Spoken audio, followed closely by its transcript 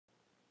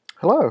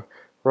Hello,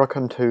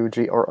 welcome to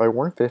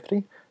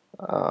GRO150,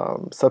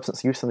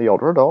 Substance Use in the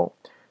Older Adult.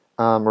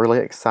 I'm really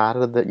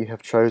excited that you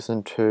have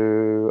chosen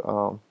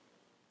to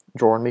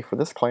join me for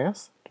this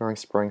class during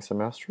spring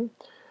semester.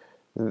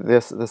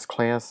 This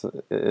class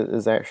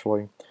is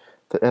actually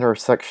the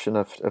intersection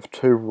of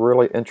two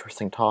really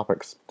interesting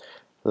topics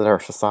that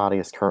our society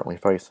is currently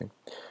facing.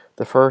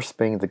 The first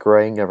being the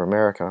graying of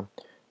America,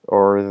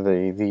 or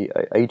the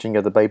aging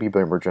of the baby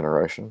boomer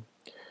generation.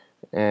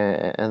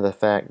 And the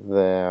fact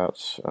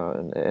that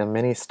in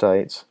many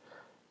states,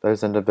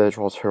 those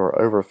individuals who are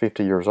over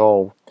 50 years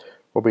old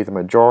will be the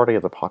majority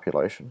of the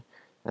population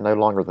and no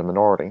longer the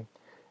minority.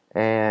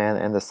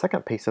 And the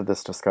second piece of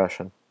this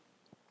discussion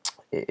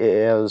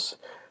is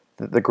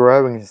the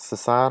growing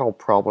societal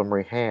problem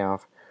we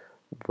have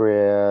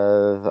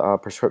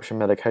with prescription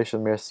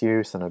medication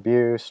misuse and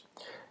abuse,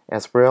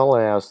 as well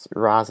as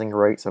rising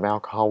rates of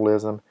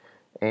alcoholism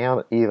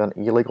and even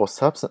illegal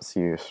substance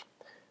use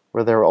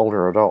with their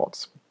older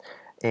adults.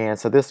 And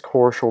so this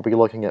course will be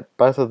looking at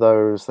both of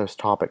those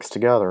topics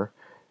together,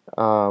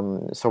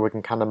 so we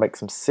can kind of make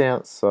some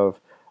sense of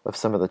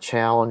some of the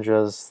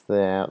challenges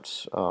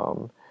that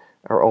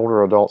our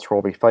older adults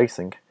will be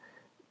facing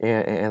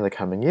in the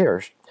coming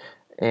years.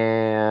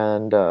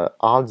 And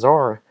odds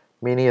are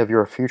many of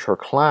your future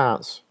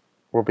clients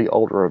will be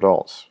older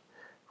adults,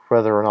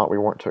 whether or not we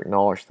want to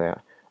acknowledge that,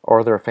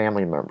 or their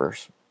family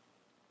members.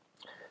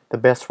 The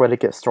best way to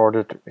get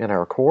started in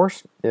our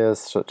course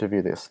is to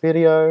view this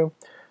video,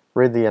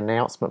 read the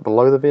announcement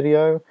below the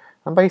video,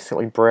 and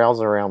basically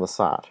browse around the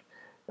site.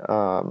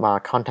 My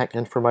contact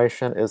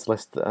information is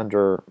listed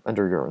under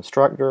your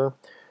instructor.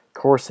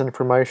 Course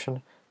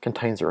information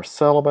contains your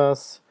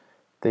syllabus.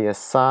 The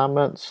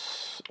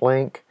assignments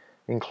link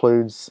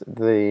includes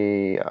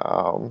the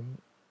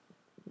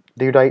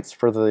due dates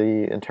for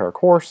the entire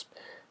course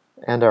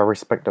and our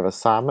respective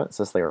assignments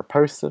as they are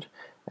posted,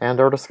 and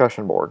our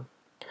discussion board.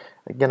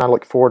 Again, I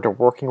look forward to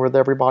working with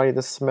everybody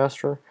this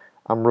semester.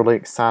 I'm really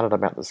excited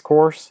about this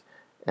course,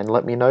 and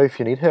let me know if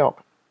you need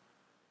help.